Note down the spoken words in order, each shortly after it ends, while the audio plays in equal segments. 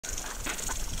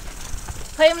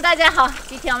朋友们，大家好！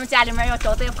今天我们家里面要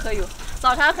招待朋友，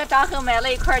早上和张恒买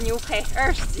了一块牛排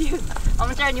，20斤。我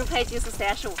们这儿牛排就是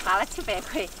35，花了700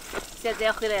块。现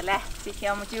在回来了，今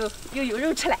天我们就又有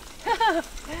肉吃了。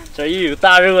这又有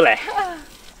大肉了。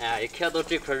哎呀，一看到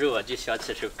这块肉啊，就想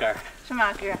起首歌儿。什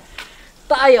么歌？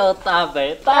大摇大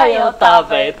摆，大摇大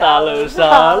摆，大路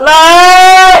上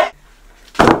来。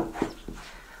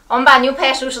我们把牛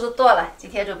排收拾的多了，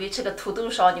今天准备吃个土豆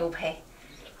烧牛排。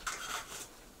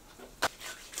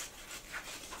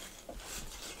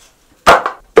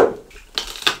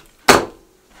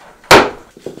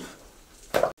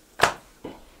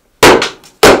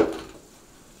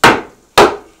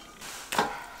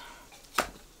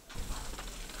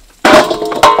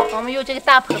我们用这个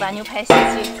大盆把牛排洗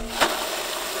净。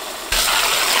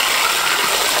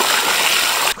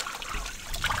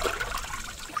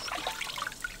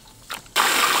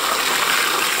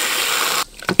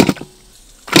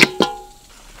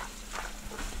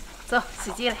走，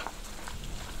洗净了。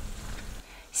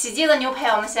洗净的牛排，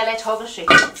我们先来焯个水，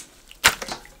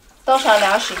倒上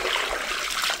凉水。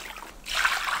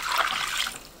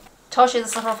焯水的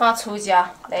时候放葱姜，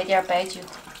来点白酒。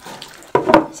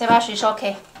先把水烧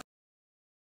开。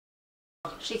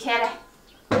水开了，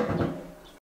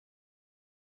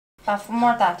把浮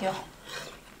沫打掉，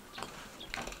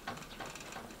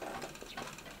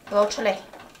捞出来。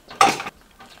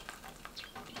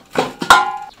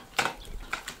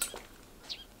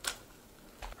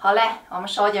好嘞，我们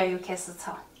烧点油开始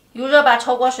炒。油热，把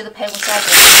焯过水的排骨下去。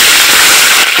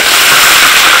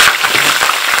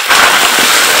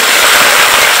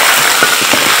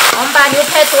我们把牛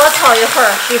排多炒一会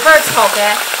儿，水分炒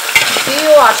干。肥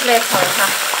油往出来炒一下，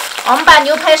我们把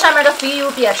牛排上面的肥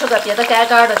油煸出个，煸得干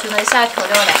干的，就能下调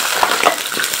料了。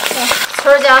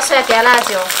葱姜蒜干辣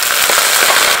椒、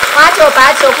花椒、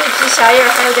八角、桂皮、香叶，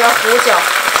还有点胡椒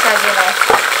下进来，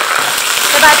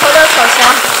再把调料炒香，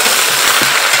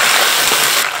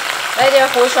来点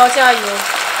红烧酱油、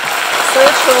生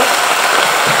抽、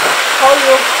蚝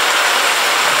油、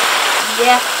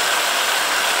盐。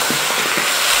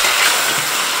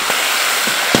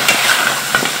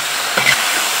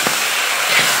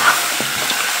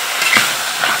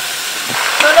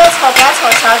炒干炒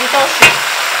香就倒水，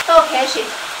倒开水。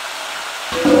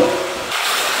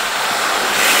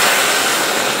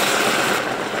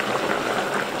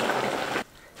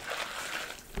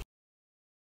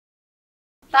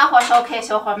大火烧开，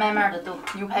小火慢慢的抖，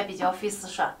牛排比较费时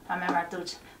爽，它慢慢抖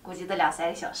着，估计得2-3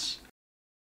个小时。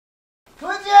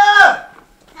春姐，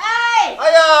哎，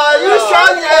哎呀，又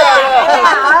想你了！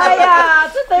哎呀，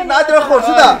这等你拿点好吃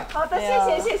的。好的，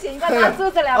谢谢，你把拿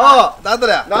走着了吧？哦，拿着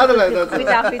了，拿着了，回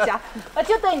家，我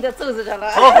就等你的粽子着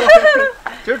了。好，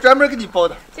今儿专门给你包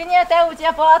的。今年端午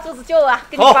节包粽子叫我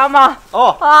给你帮忙。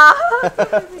哦。啊，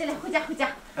进来，回家。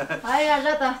哎呀，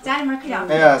热的，家里面可凉。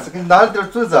哎呀，是给你拿了点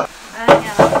粽子。哎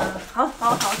呀，好，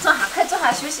坐下，快坐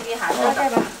下休息一下。热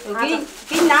的，我给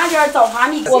你拿点枣花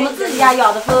蜜，我们自己家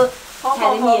养的粉。好，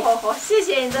谢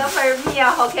谢你这份蜜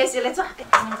啊，好开心，来坐。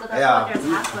你们给他泡点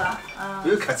茶喝。不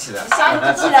用客气了。想你不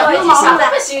急了，我已经想这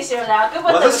么休息了，给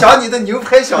我都想你的牛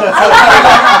排香了。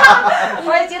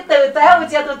我已经等端午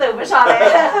节都等不上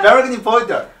来。专门给你包一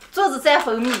点。粽子蘸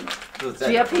蜂蜜，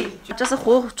绝配。这是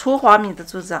纯黄米的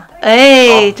粽子，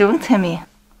哎，中菜米，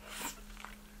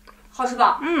好吃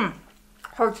吧？嗯，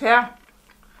好吃。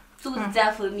粽子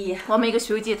蘸蜂蜜。我们一个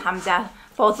兄弟他们家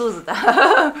包粽子的，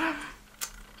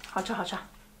好吃。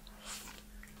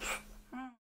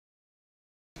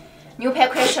牛排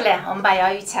快熟了，我们把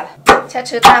洋芋切了，切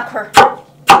成大块。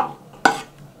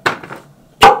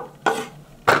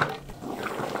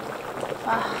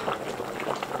哇，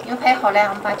牛排好了，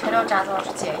我们把调料渣子往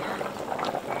出接一下。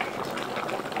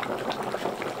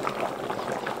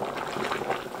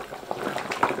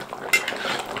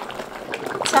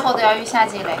切好的洋芋下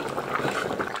进来，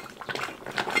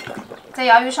在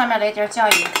洋芋上面来点酱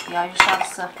油，洋芋上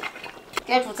色。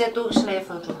盖住再炖个10来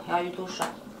分钟，洋芋炖熟。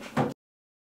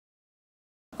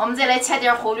我们再来切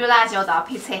点红绿辣椒当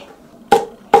配菜。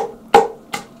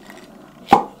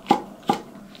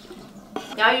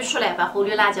洋芋熟了，把红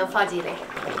绿辣椒放进来，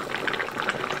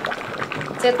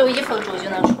再炖1分钟就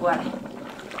能出锅了。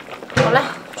好了，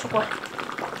出锅。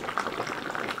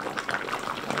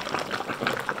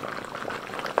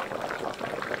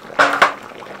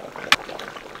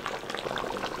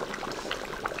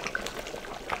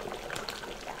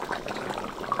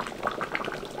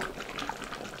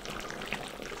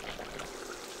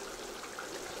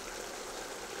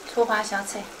葱花香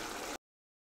菜。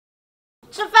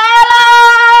吃饭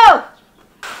喽！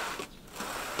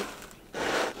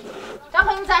张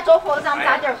鹏，你咋着火了？咱们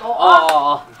炸点糕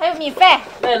啊！还有米饭。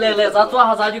那来，咱坐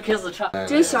下咱就开始吃。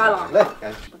真香了。来，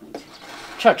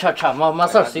吃，没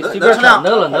事，随便吃，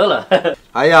能了。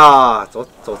哎呀，早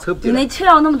臭逼了。你吃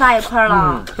了那么大一块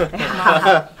了。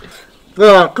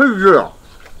可以吃了。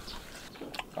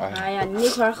哎呀，你那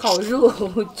块好肉，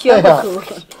绝不抠。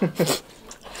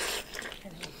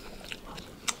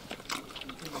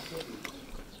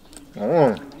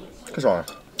可爽了。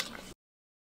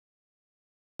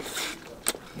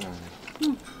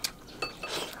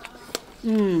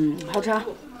好吃。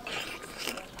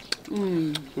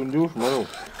有牛什么肉？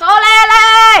高来！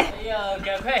哎呀，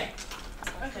赶快！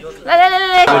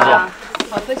来，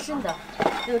好分身的，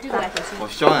只有这个来分身。好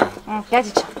香呀！赶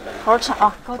紧吃，好好吃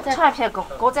啊！吃完片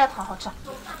高赞汤好吃。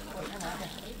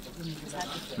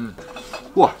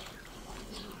哇，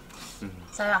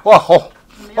咋样？哇，好，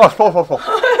哇，爽。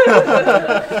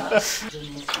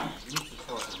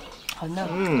好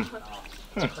嫩。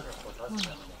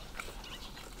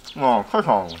太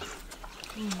爽了。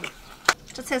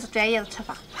这才是专业的吃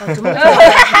法。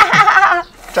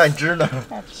蘸汁呢。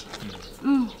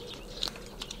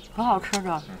很好吃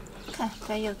的。看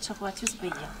专业的吃法就是不一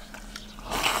样。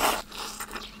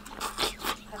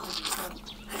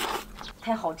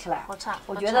太好吃了，好吃。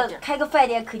我觉得开个饭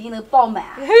店肯定能爆满。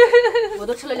我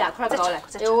都吃了2块高了。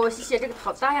哎呦，谢谢这个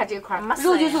好大呀，这块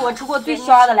肉就是我吃过最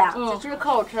香的了。真是可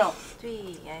好吃了。对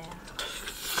呀。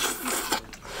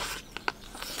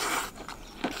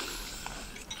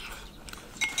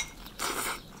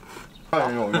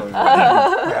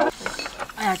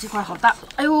哎呀，这块好大！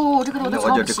哎呦，这个我都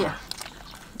超不起。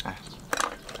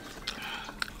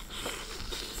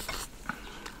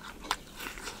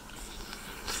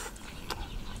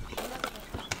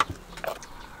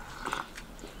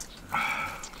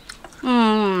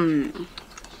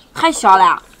太香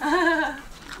了！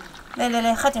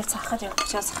来，喝点茶，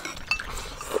小茶。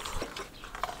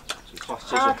好，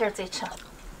谢好，谢。这再吃。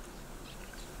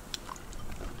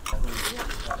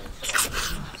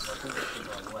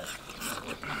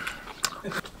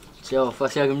姐，我发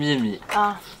现个秘密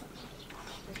啊！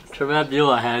吃饭比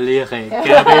我还厉害，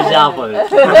赶快下粉。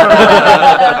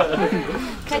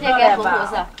看见该头头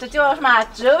是，这叫什么？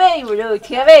只外有肉，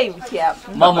天外有天。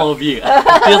没毛病，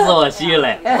这次我信了。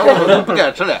我不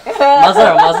敢吃了。没事。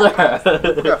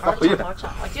回去。好吃，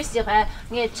我就喜欢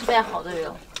爱吃饭好的人。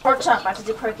好吃，把这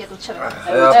几块给都吃完。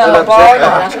哎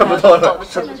呀，吃不到了，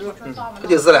不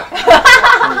就是了。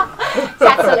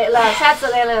下次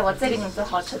来了，我再给你做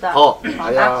好吃的。好，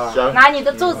哎呀，行。拿你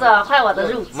的肘子换我的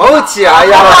肉。没问题，哎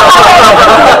呀，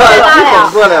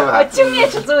过来吧。我就爱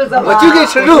吃肘子。我就爱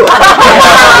吃肉。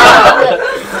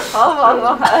好。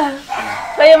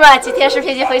朋友们，今天视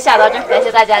频就分享到这，感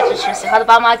谢大家支持，喜欢的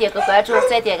帮忙点个关注，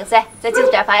再点个赞，再记得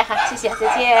转发一下，谢谢，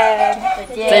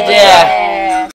再见。